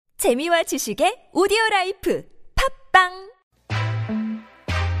재미와 지식의 오디오라이프 팝빵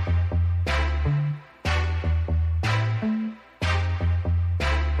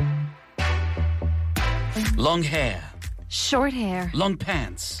Long hair, Short hair. long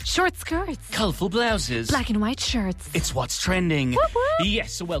pants, Short skirts. colourful blouses. Black and white shirts. It's what's trending. Whoop, whoop.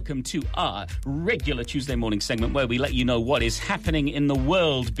 Yes, so welcome to our regular Tuesday morning segment where we let you know what is happening in the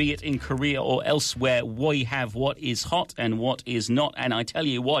world, be it in Korea or elsewhere. We have what is hot and what is not. And I tell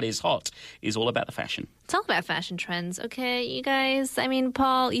you, what is hot is all about the fashion. It's all about fashion trends, okay, you guys? I mean,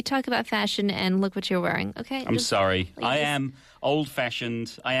 Paul, you talk about fashion and look what you're wearing, okay? I'm sorry. I am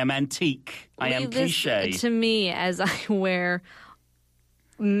old-fashioned. I am antique. I am cliche. To me as I wear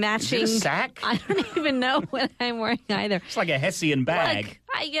matching. Is it a sack? I don't even know what I'm wearing either. It's like a Hessian bag. Look,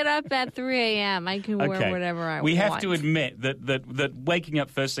 I get up at 3 a.m. I can wear whatever I want. We have to admit that waking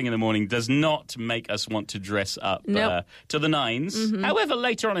up first thing in the morning does not make us want to dress up to the nines. Mm-hmm. However,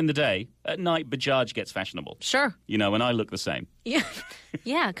 later on in the day, at night, Bajaj gets fashionable. Sure. You know, and I look the same.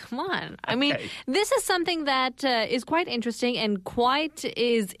 Yeah, come on. I mean, this is something that is quite interesting and quite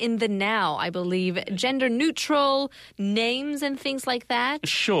is in the now, I believe. Gender neutral names and things like that.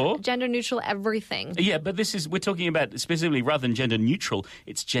 Sure. Gender neutral everything. Yeah, but we're talking about specifically rather than gender neutral,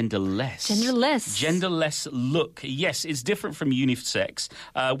 it's genderless. Genderless. Genderless look. Yes, it's different from unisex,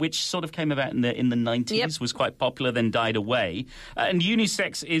 which sort of came about in the 90s, was quite popular, then died away. And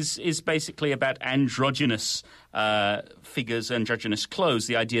unisex is basically about androgynous figures, androgynous clothes.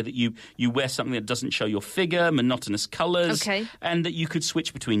 The idea that you wear something that doesn't show your figure, monotonous colours, and that you could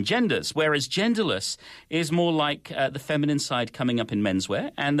switch between genders. Whereas genderless is more like the feminine side coming up in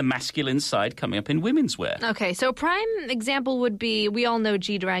menswear and the masculine side coming up in women's wear. Okay, so a prime example would be, we all know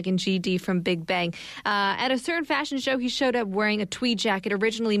G-Dragon GD from Big Bang. At a certain fashion show, he showed up wearing a tweed jacket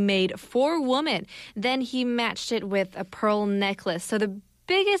originally made for women. Then he matched it with a pearl necklace. So the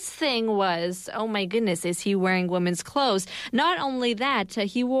biggest thing was, oh my goodness, is he wearing women's clothes? Not only that,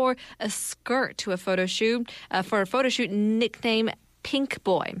 he wore a skirt to a photo shoot, for a photo shoot nicknamed Pink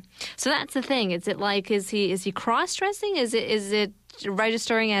Boy. So that's the thing. Is he cross-dressing? Is it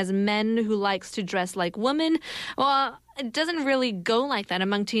registering as men who likes to dress like women? Well, it doesn't really go like that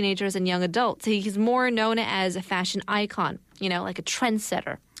among teenagers and young adults. He's more known as a fashion icon, like a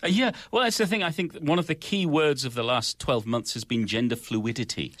trendsetter. Yeah, well, that's the thing. I think one of the key words of the last 12 months has been gender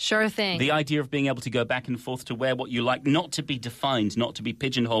fluidity. Sure thing. The idea of being able to go back and forth to wear what you like, not to be defined, not to be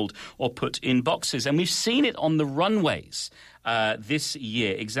pigeonholed or put in boxes. And we've seen it on the runways this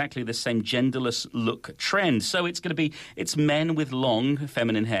year, exactly the same genderless look trend. So it's men with long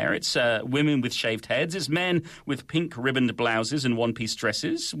feminine hair. It's women with shaved heads. It's men with pink ribboned blouses and one-piece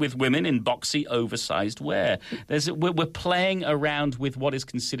dresses, with women in boxy, oversized wear. We're playing around with what is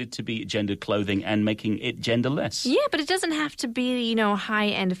considered to be gendered clothing and making it genderless. Yeah, but it doesn't have to be,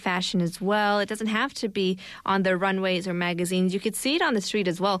 high-end fashion as well. It doesn't have to be on the runways or magazines. You could see it on the street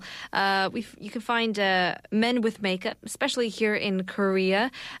as well. You can find men with makeup, especially here in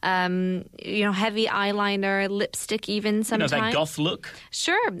Korea. Heavy eyeliner, lipstick even sometimes. That goth look?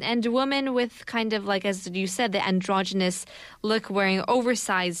 Sure. And women with kind of like, as you said, the androgynous look, wearing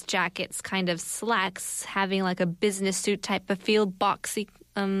oversized jackets, kind of slacks, having like a business suit type of feel, boxy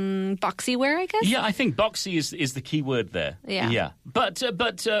wear, I guess? Yeah, I think boxy is the key word there. Yeah. But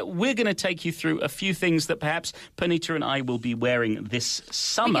we're going to take you through a few things that perhaps Panita and I will be wearing this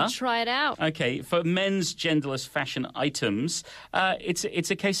summer. We can try it out. Okay, for men's genderless fashion items,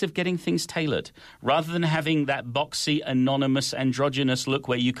 it's a case of getting things tailored. Rather than having that boxy, anonymous, androgynous look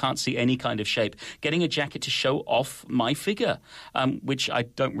where you can't see any kind of shape, getting a jacket to show off my figure, which I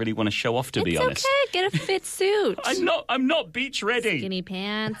don't really want to show off, to be honest. It's okay, get a fit suit. I'm not beach ready. Skinny pants.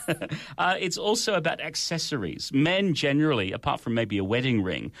 It's also about accessories. Men generally, apart from maybe a wedding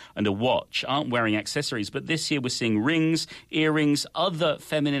ring and a watch, aren't wearing accessories. But this year we're seeing rings, earrings, other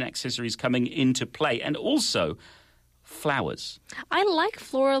feminine accessories coming into play. And also flowers. I like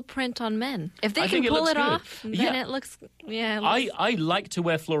floral print on men. If they can pull it off, then it looks... I like to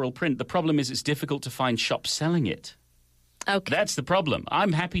wear floral print. The problem is it's difficult to find shops selling it. Okay. That's the problem.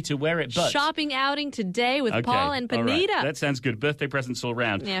 I'm happy to wear it, but... Shopping outing today with Paul and Panita. Right. That sounds good. Birthday presents all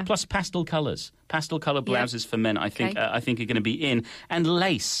round. Yeah. Plus pastel colours. Pastel colour blouses for men, I think are going to be in. And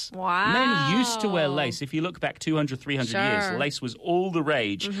lace. Wow. Men used to wear lace. If you look back 200, 300 years, lace was all the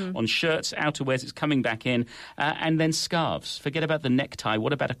rage on shirts, outerwears. It's coming back in. And then scarves. Forget about the necktie.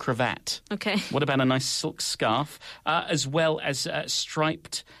 What about a cravat? Okay. What about a nice silk scarf? As well as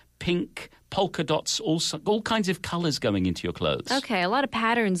striped pink, polka dots, all kinds of colours going into your clothes. Okay, a lot of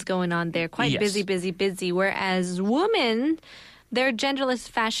patterns going on there. Quite busy. Whereas women, Their genderless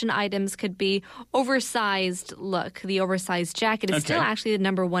fashion items could be oversized look. The oversized jacket is still actually the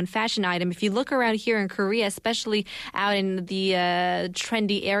number one fashion item. If you look around here in Korea, especially out in the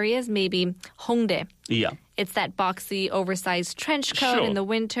trendy areas, maybe Hongdae. Yeah. It's that boxy, oversized trench coat in the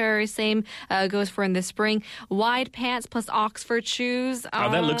winter. Same goes for in the spring. Wide pants plus Oxford shoes.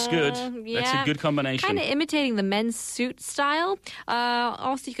 Oh, that looks good. Yeah. That's a good combination. Kind of imitating the men's suit style.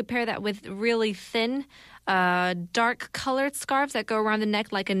 Also, you could pair that with really thin, dark-colored scarves that go around the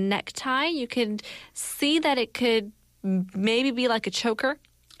neck like a necktie. You could see that it could maybe be like a choker.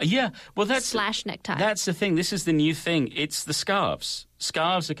 Yeah, well, that's slash necktie. That's the thing. This is the new thing. It's the scarves.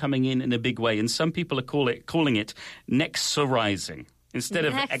 Scarves are coming in a big way, and some people are calling it nexorizing. Instead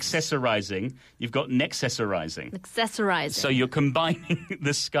of accessorizing, you've got nexessorizing. Accessorizing. So you're combining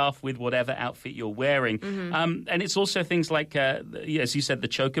the scarf with whatever outfit you're wearing. And it's also things like, as you said, the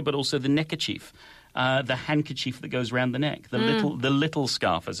choker, but also the neckerchief. The handkerchief that goes around the neck, the little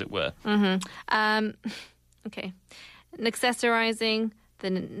scarf, as it were. Okay, accessorizing.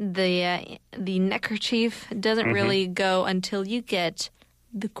 The neckerchief doesn't really go until you get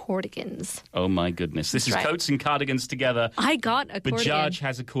the cardigans. Oh my goodness! This is coats and cardigans together. I got a cardigan. Bajaj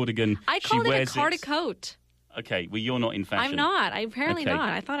has a cardigan. I called it a cardicoat. Okay, well, you're not in fashion. I'm not. I'm apparently not.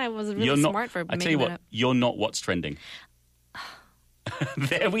 I thought I was really smart for making that up. I tell you what, you're not what's trending.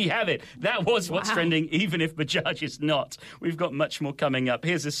 There we have it. That was what's trending, even if Bajaj is not. We've got much more coming up.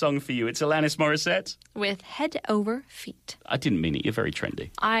 Here's a song for you. It's Alanis Morissette. With Head Over Feet. I didn't mean it. You're very trendy.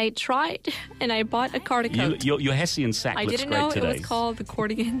 I tried, and I bought a cardigan. Your Hessian sack looks great today. I didn't know it was called the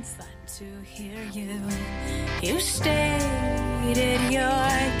cardigans. To hear you stated your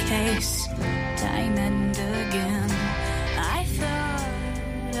case time and again.